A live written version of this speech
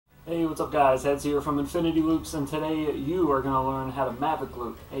Hey, what's up guys? Heads here from Infinity Loops, and today you are going to learn how to Maverick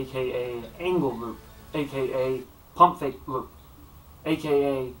Loop, aka Angle Loop, aka Pump Fake Loop,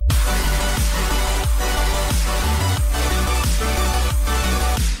 aka...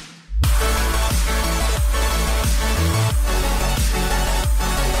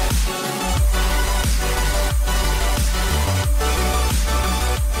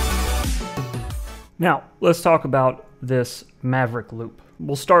 Now, let's talk about this Maverick Loop.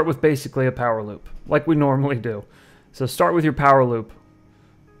 We'll start with basically a power loop, like we normally do. So start with your power loop.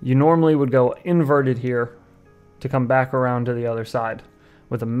 You normally would go inverted here to come back around to the other side.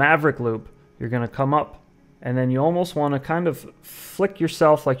 With a Maverick Loop, you're going to come up, and then you almost want to kind of flick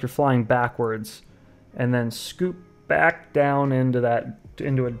yourself like you're flying backwards, and then scoop back down into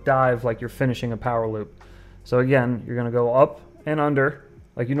a dive like you're finishing a power loop. So again, you're going to go up and under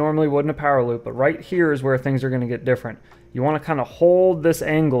like you normally would in a power loop, but right here is where things are going to get different. You want to kind of hold this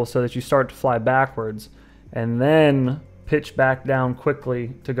angle so that you start to fly backwards and then pitch back down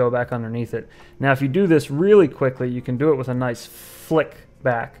quickly to go back underneath it. Now if you do this really quickly, you can do it with a nice flick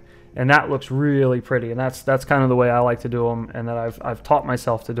back, and that looks really pretty, and that's kind of the way I like to do them, and that I've taught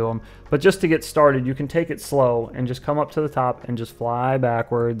myself to do them. But just to get started, you can take it slow and just come up to the top and just fly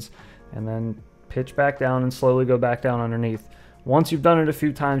backwards and then pitch back down and slowly go back down underneath. Once you've done it a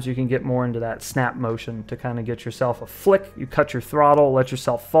few times, you can get more into that snap motion to kind of get yourself a flick. You cut your throttle, let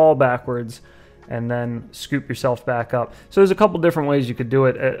yourself fall backwards, and then scoop yourself back up. So there's a couple different ways you could do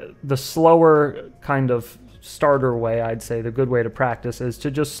it. The slower kind of starter way, I'd say, the good way to practice is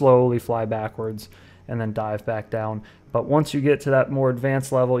to just slowly fly backwards and then dive back down. But once you get to that more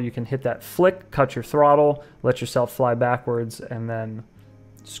advanced level, you can hit that flick, cut your throttle, let yourself fly backwards, and then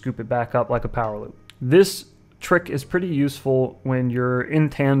scoop it back up like a power loop. This trick is pretty useful when you're in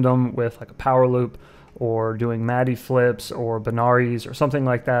tandem with like a power loop or doing Matty flips or Benaris or something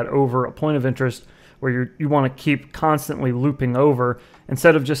like that over a point of interest where you want to keep constantly looping over.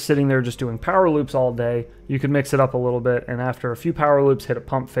 Instead of just sitting there just doing power loops all day, you could mix it up a little bit, and after a few power loops, hit a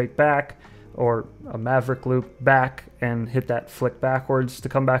pump fake back or a Maverick Loop back and hit that flick backwards to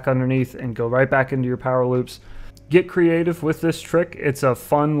come back underneath and go right back into your power loops. Get creative with this trick. It's a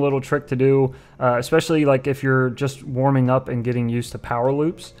fun little trick to do, especially like if you're just warming up and getting used to power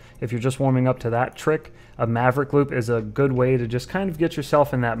loops. If you're just warming up to that trick, a Maverick Loop is a good way to just kind of get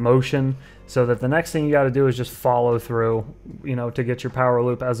yourself in that motion so that the next thing you got to do is just follow through, you know, to get your power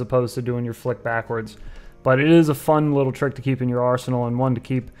loop as opposed to doing your flick backwards. But it is a fun little trick to keep in your arsenal and one to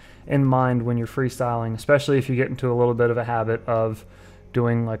keep in mind when you're freestyling, especially if you get into a little bit of a habit of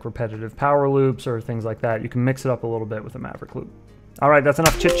doing like repetitive power loops or things like that. You can mix it up a little bit with a Maverick Loop. All right, that's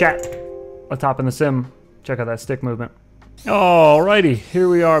enough chit chat. Let's hop in the sim. Check out that stick movement. Alrighty, here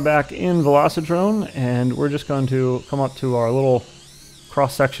we are back in Velocitron, and we're just going to come up to our little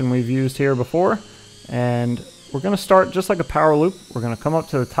cross section we've used here before, and we're going to start just like a power loop. We're going to come up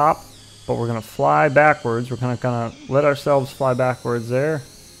to the top, but we're going to fly backwards. We're going to let ourselves fly backwards there.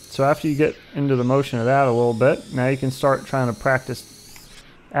 So after you get into the motion of that a little bit, now you can start trying to practice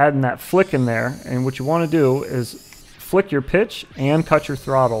adding that flick in there. And what you want to do is flick your pitch and cut your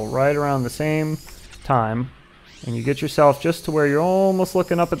throttle right around the same time, and you get yourself just to where you're almost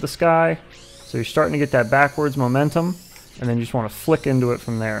looking up at the sky, so you're starting to get that backwards momentum, and then you just want to flick into it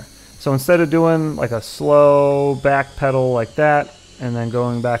from there. So instead of doing like a slow back pedal like that and then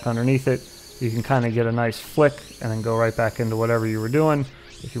going back underneath it, you can kind of get a nice flick and then go right back into whatever you were doing.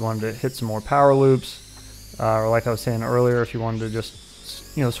 If you wanted to hit some more power loops, or like I was saying earlier, if you wanted to just,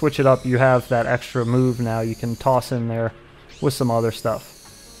 you know, switch it up, you have that extra move now you can toss in there with some other stuff.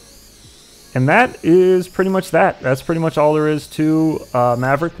 And that is pretty much that. That's pretty much all there is to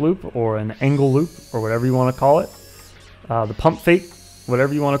Maverick Loop, or an Angle Loop, or whatever you want to call it. The pump fake,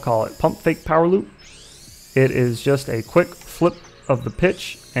 whatever you want to call it. Pump fake power loop. It is just a quick flip of the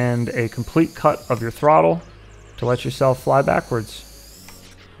pitch and a complete cut of your throttle to let yourself fly backwards.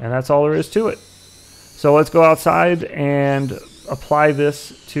 And that's all there is to it. So let's go outside and apply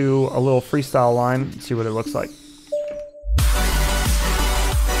this to a little freestyle line and see what it looks like.